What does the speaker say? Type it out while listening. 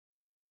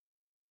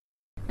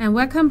And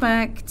welcome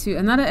back to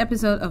another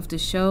episode of the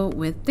show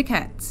with the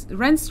cats.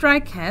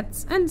 Renstrike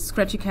cats and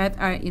Scratchy cat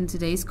are in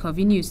today's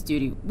Coview-NEWS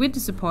studio with the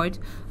support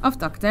of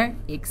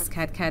DrX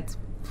CatCat.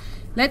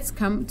 Let's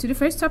come to the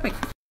first topic.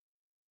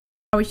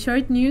 Our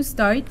short news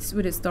starts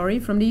with a story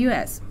from the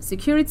US.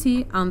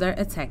 Security under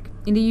attack.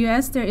 In the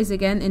US, there is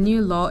again a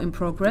new law in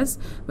progress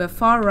where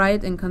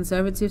far-right and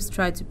conservatives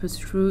try to push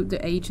through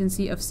the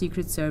agency of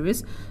Secret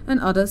Service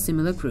and other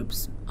similar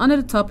groups. Under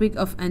the topic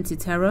of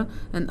anti-terror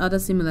and other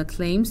similar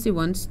claims, they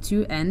want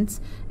to end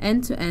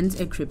end-to-end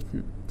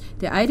encryption.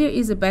 The idea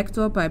is a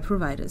backdoor by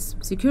providers.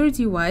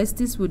 Security-wise,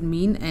 this would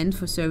mean end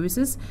for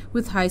services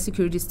with high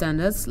security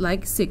standards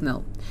like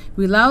Signal.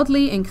 We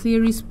loudly and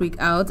clearly speak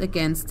out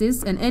against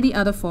this and any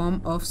other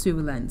form of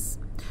surveillance.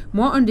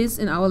 More on this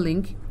in our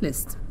link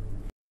list.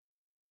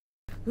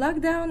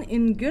 Lockdown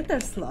in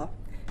Gütersloh.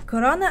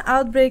 Corona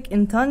outbreak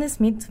in Tönnis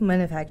meat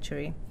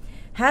manufactory.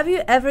 Have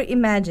you ever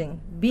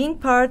imagined being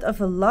part of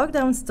a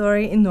lockdown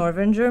story in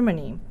northern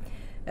Germany,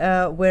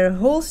 where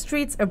whole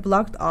streets are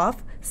blocked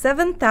off,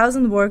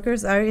 7,000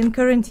 workers are in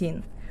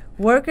quarantine,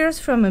 workers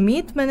from a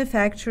meat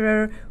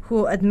manufacturer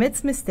who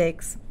admits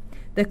mistakes.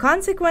 The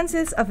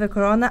consequences of a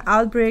corona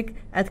outbreak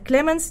at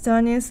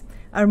Tönnis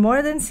are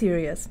more than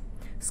serious.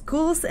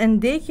 Schools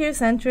and daycare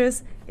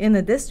centers in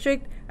the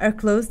district are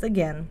closed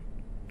again.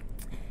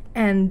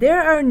 And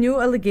there are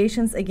new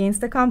allegations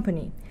against the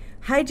company.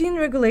 Hygiene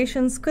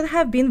regulations could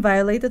have been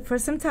violated for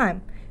some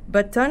time,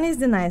 but Tönnis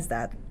denies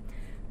that.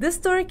 This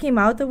story came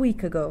out a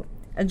week ago.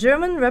 A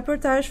German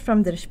reportage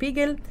from Der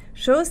Spiegel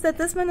shows that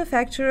this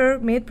manufacturer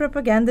made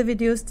propaganda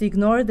videos to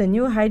ignore the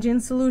new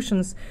hygiene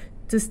solutions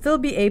to still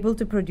be able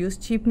to produce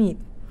cheap meat.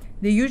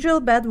 The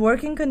usual bad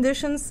working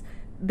conditions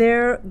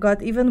there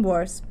got even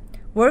worse.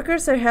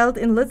 Workers are held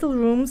in little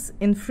rooms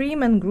in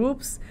three-man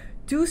groups.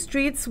 2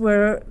 streets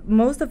where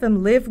most of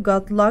them live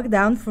got locked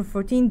down for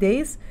 14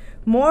 days.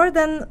 More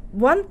than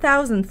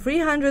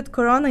 1,300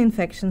 corona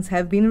infections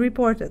have been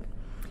reported.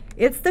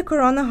 It's the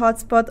corona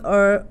hotspot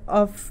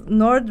of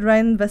North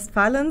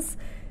Rhine-Westphalen's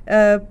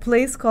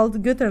place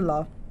called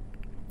Gütersloh.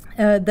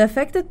 The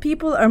affected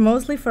people are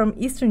mostly from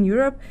Eastern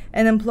Europe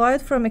and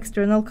employed from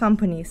external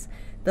companies.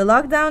 The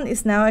lockdown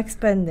is now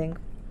expanding.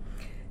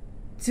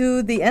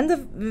 To end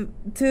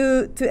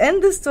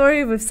the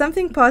story with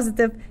something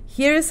positive,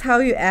 here is how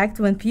you act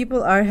when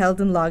people are held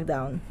in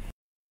lockdown.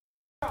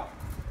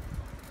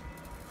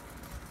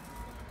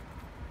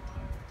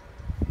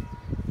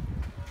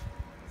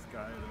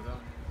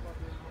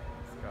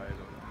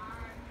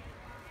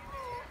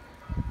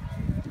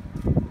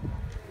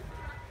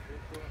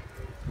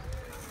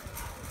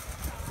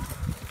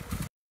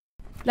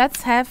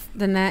 Let's have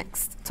the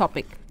next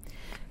topic.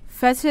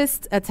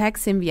 Fascist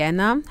attacks in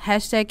Vienna,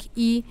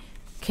 #EKH.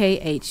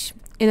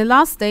 In the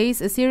last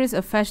days, a series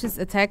of fascist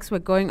attacks were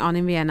going on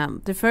in Vienna.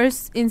 The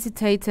first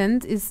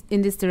incident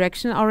in this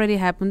direction already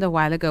happened a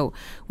while ago,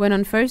 when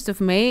on 1st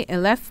of May, a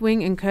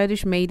left-wing and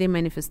Kurdish May Day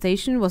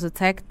manifestation was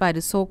attacked by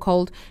the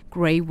so-called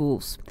Grey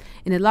Wolves.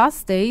 In the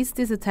last days,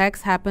 these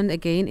attacks happened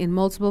again in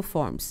multiple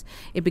forms.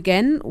 It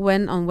began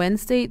when on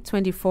Wednesday,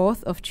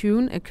 24th of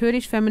June, a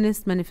Kurdish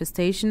feminist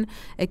manifestation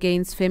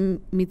against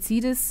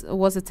femicides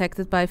was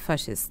attacked by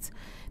fascists.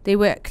 They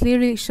were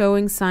clearly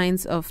showing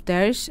signs of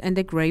Daesh and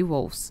the Grey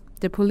Wolves.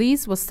 The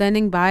police was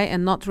standing by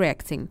and not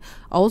reacting.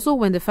 Also,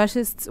 when the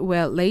fascists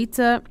were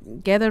later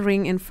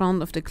gathering in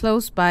front of the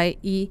close-by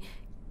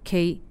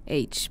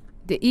EKH.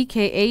 The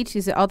EKH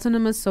is an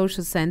autonomous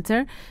social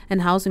center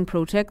and housing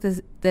project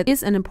that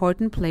is an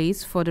important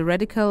place for the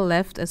radical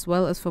left as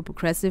well as for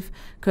progressive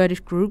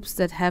Kurdish groups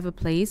that have a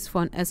place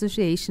for an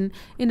association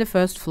in the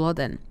first floor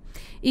then.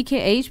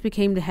 EKH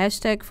became the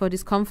hashtag for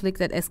this conflict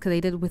that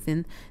escalated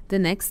within the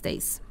next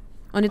days.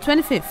 On the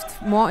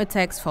 25th, more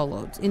attacks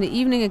followed, in the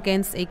evening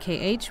against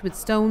AKH with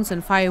stones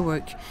and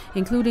firework,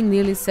 including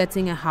nearly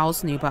setting a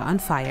house nearby on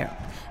fire,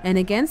 and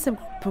against the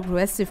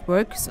Progressive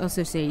Works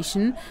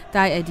Association,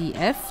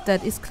 DIDF,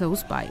 that is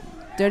close by.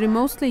 There the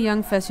mostly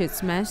young fascists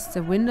smashed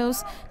the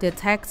windows. The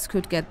attacks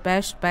could get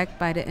bashed back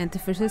by the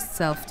anti-fascist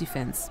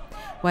self-defense,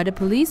 while the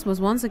police was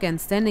once again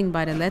standing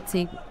by the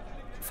letting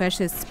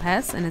fascists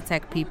pass and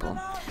attack people.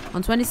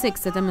 On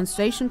 26th, the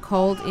demonstration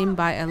called in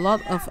by a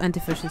lot of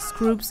anti-fascist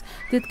groups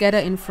did gather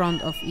in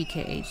front of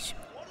EKH.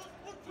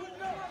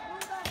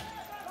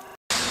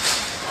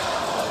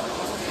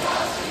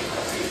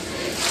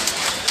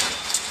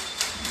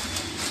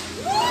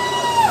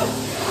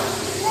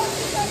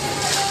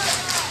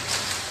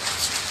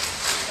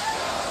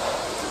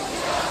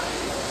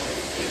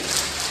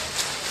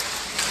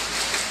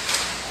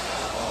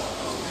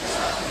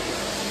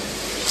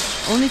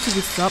 Only to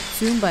be stopped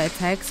soon by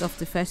attacks of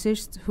the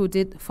fascists who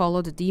did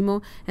follow the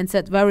demo and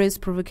said various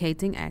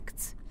provocating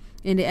acts.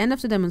 In the end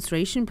of the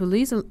demonstration,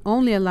 police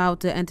only allowed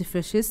the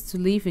anti-fascists to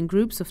leave in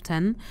groups of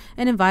 10,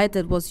 an invite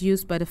that was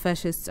used by the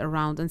fascists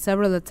around, and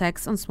several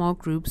attacks on small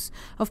groups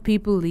of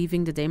people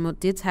leaving the demo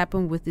did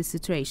happen with this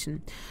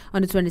situation.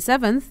 On the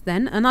 27th,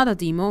 then, another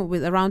demo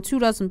with around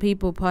 2,000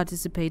 people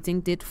participating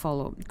did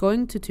follow,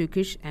 going to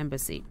Turkish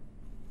embassy.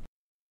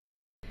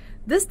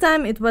 This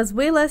time it was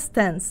way less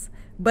tense.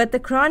 But the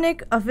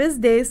chronic of his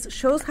days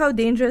shows how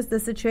dangerous the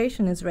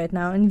situation is right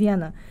now in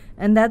Vienna,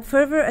 and that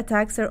further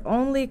attacks are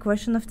only a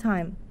question of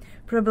time.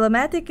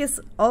 Problematic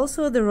is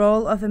also the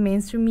role of the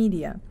mainstream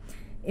media.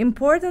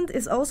 Important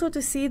is also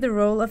to see the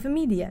role of the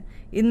media.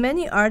 In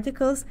many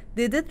articles,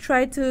 they did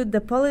try to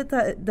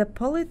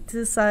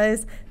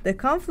depoliticize the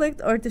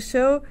conflict or to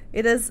show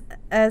it as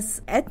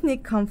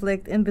ethnic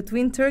conflict in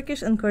between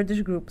Turkish and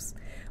Kurdish groups,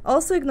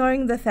 also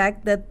ignoring the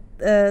fact that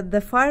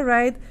the far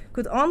right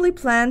could only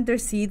plant their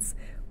seeds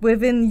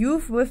within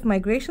youth with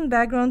migration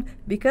background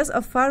because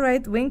of far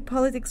right-wing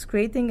politics,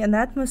 creating an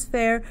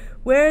atmosphere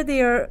where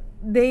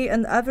they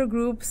and other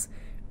groups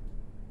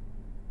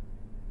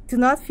do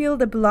not feel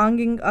the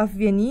belonging of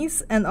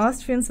Viennese and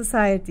Austrian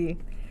society.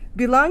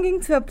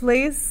 Belonging to a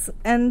place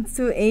and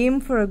to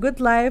aim for a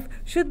good life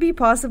should be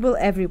possible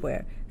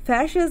everywhere.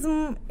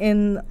 Fascism,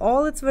 in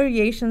all its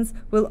variations,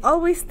 will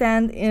always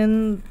stand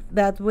in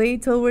that way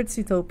towards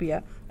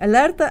utopia.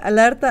 Alerta,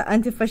 alerta,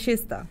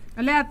 antifascista.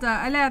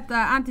 Alerta,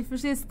 alerta,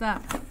 antifascista.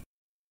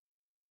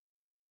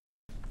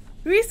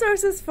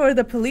 Resources for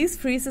the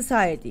police-free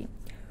society.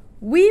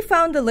 We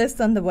found a list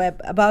on the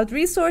web about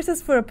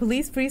resources for a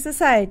police-free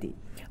society.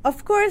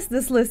 Of course,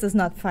 this list is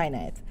not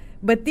finite,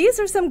 but these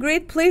are some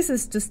great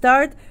places to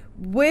start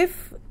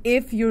with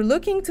if you're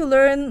looking to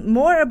learn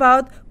more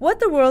about what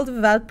the world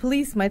without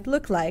police might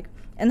look like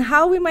and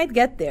how we might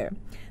get there.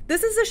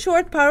 This is a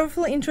short,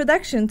 powerful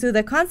introduction to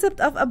the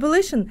concept of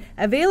abolition,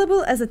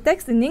 available as a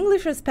text in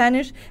English or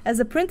Spanish, as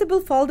a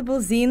printable,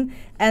 foldable zine,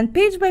 and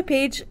page by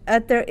page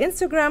at their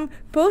Instagram,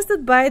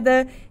 posted by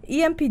the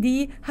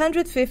EMPD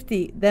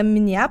 150, the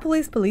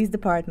Minneapolis Police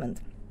Department.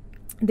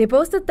 They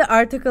posted the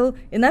article,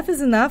 Enough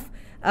is Enough,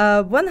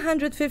 a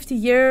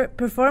 150-year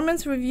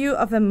performance review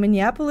of the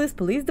Minneapolis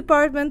Police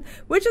Department,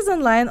 which is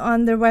online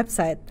on their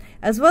website,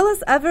 as well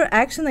as other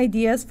action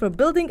ideas for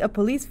building a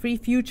police-free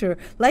future,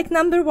 like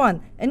number 1,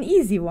 an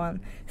easy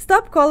one.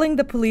 Stop calling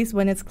the police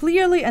when it's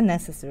clearly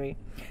unnecessary.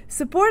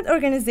 Support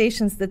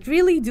organizations that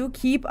really do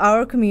keep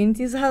our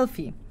communities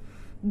healthy.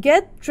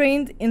 Get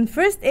trained in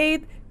first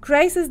aid,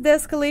 crisis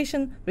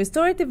de-escalation,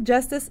 restorative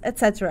justice,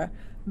 etc.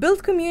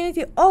 Build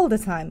community all the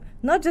time,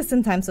 not just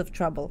in times of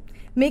trouble.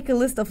 Make a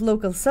list of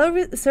local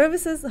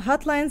services,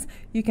 hotlines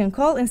you can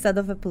call instead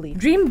of a police.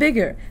 Dream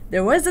bigger.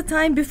 There was a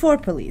time before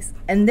police,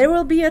 and there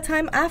will be a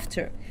time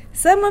after.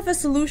 Some of the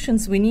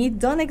solutions we need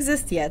don't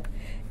exist yet.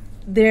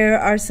 There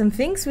are some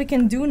things we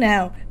can do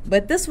now,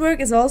 but this work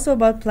is also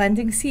about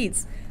planting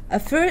seeds. A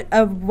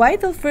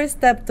vital first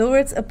step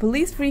towards a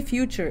police-free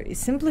future is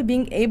simply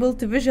being able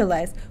to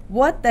visualize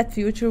what that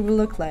future will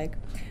look like.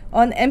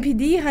 On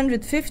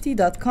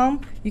mpd150.com,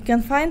 you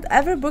can find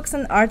other books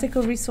and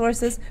article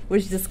resources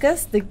which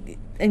discuss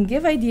and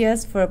give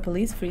ideas for a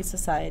police-free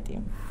society.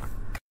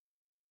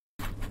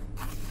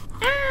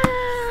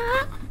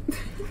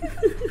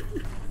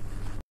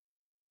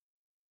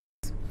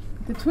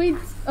 The tweet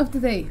of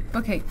the day.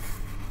 Okay,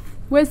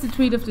 where's the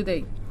tweet of the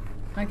day?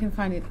 I can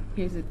find it.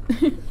 Here's it.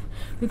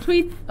 The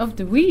tweet of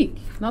the week,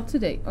 not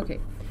today. Okay.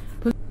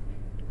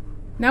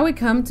 Now we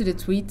come to the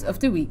tweet of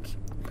the week.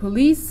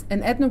 Police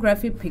and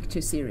Ethnography picture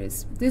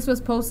series. This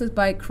was posted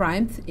by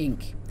Crime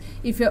Inc.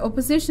 If your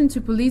opposition to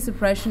police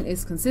oppression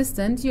is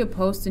consistent, you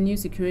oppose the new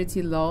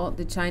security law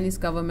the Chinese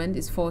government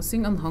is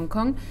forcing on Hong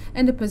Kong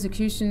and the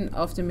persecution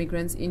of the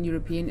migrants in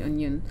European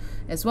Union,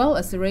 as well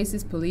as the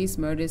racist police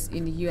murders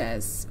in the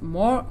US.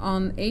 More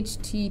on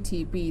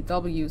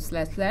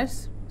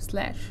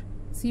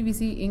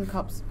http://CVC in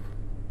cops.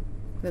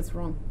 That's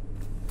wrong.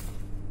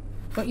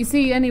 But you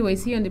see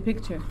anyways here in the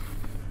picture,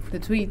 the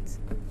tweet.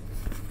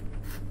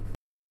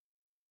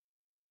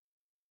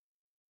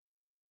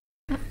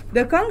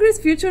 The Congress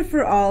Future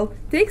for All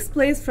takes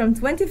place from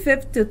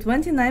 25th to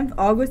 29th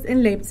August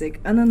in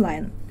Leipzig and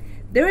online.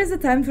 There is a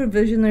time for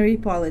visionary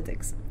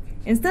politics.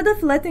 Instead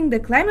of letting the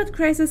climate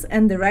crisis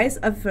and the rise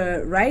of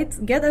right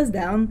get us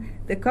down,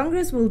 the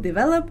Congress will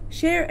develop,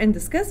 share, and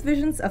discuss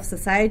visions of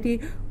society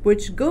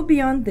which go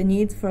beyond the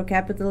need for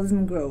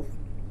capitalism growth.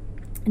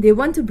 They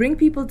want to bring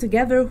people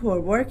together who are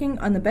working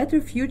on a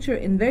better future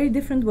in very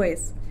different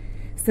ways.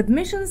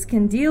 Submissions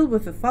can deal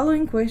with the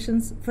following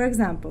questions, for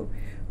example: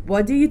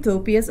 what do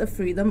utopias of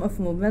freedom of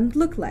movement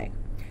look like?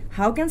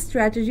 How can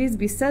strategies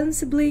be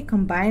sensibly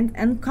combined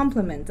and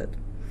complemented?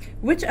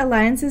 Which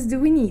alliances do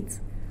we need?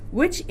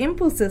 Which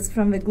impulses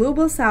from the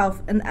Global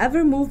South and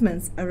other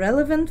movements are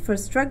relevant for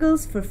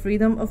struggles for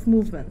freedom of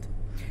movement?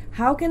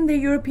 How can the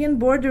European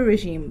border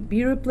regime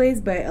be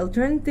replaced by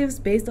alternatives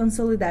based on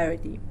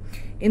solidarity?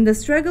 In the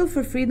struggle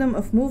for freedom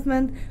of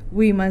movement,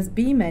 we must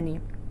be many.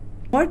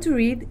 More to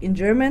read in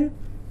German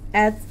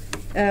at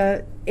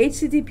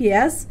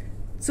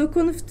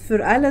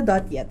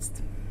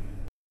https://zukunftfürAlle.jetzt.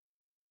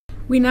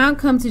 We now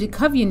come to the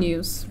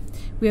Coview-NEWS.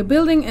 We are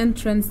building a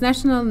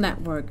transnational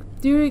network.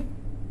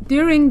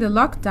 During the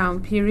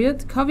lockdown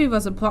period, Coview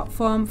was a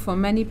platform for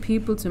many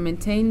people to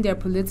maintain their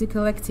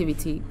political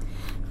activity.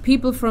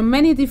 People from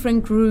many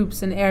different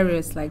groups and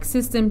areas like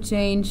system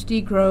change,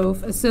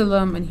 degrowth,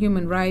 asylum and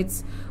human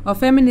rights, or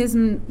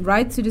feminism,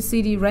 right to the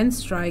city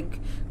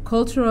Renstrike,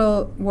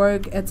 cultural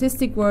work,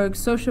 artistic work,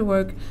 social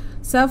work,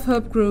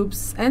 self-help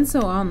groups, and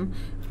so on,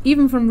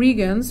 even from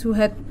regions who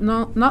had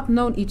not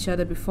known each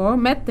other before,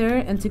 met there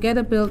and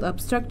together built up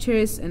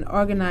structures and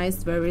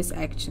organized various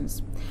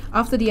actions.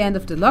 After the end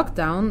of the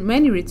lockdown,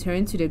 many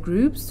returned to their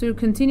groups to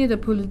continue the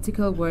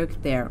political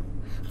work there.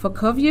 For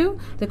Coview,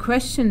 the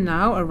question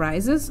now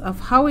arises of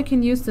how we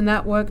can use the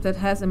network that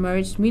has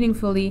emerged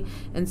meaningfully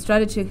and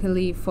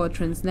strategically for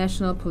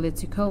transnational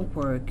political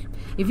work.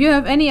 If you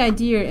have any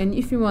idea and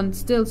if you want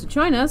still to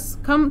join us,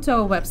 come to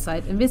our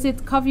website and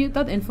visit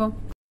coview.info.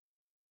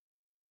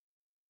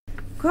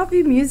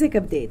 Coview Music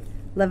Update.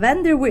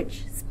 Lavender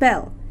Witch,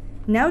 spell.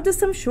 Now to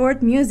some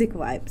short music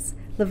vibes.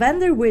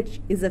 Lavender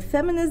Witch is a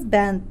feminist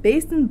band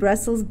based in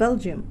Brussels,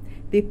 Belgium.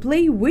 They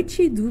play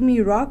witchy,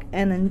 doomy rock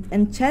and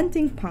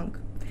enchanting punk.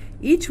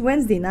 Each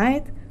Wednesday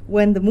night,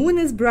 when the moon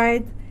is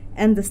bright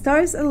and the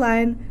stars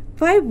align,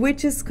 5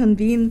 witches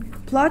convene,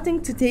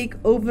 plotting to take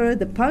over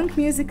the punk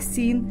music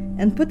scene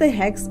and put a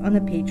hex on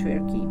a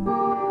patriarchy.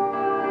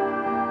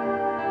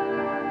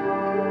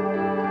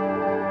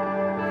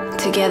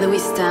 Together we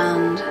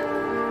stand,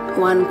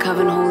 one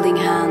coven holding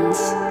hands,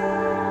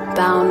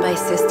 bound by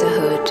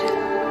sisterhood.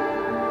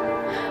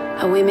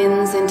 A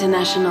women's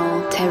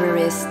international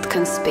terrorist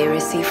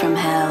conspiracy from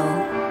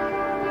hell.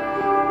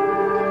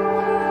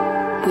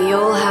 We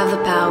all have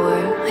the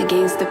power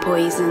against the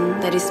poison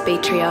that is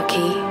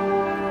patriarchy.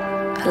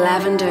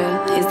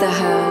 Lavender is the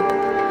herb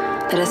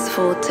that has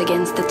fought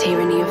against the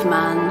tyranny of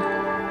man.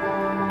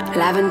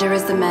 Lavender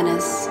is the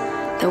menace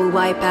that will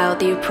wipe out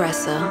the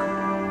oppressor.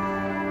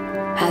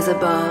 As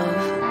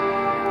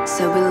above,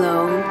 so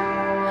below,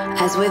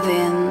 as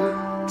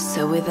within,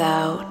 so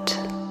without.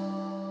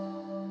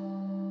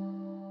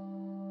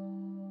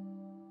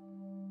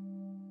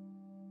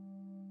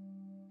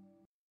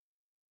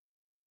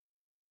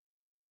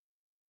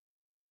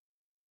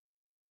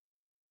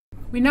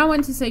 We now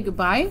want to say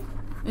goodbye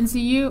and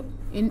see you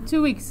in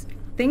 2 weeks.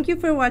 Thank you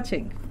for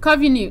watching.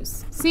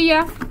 Coview-NEWS. See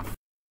ya!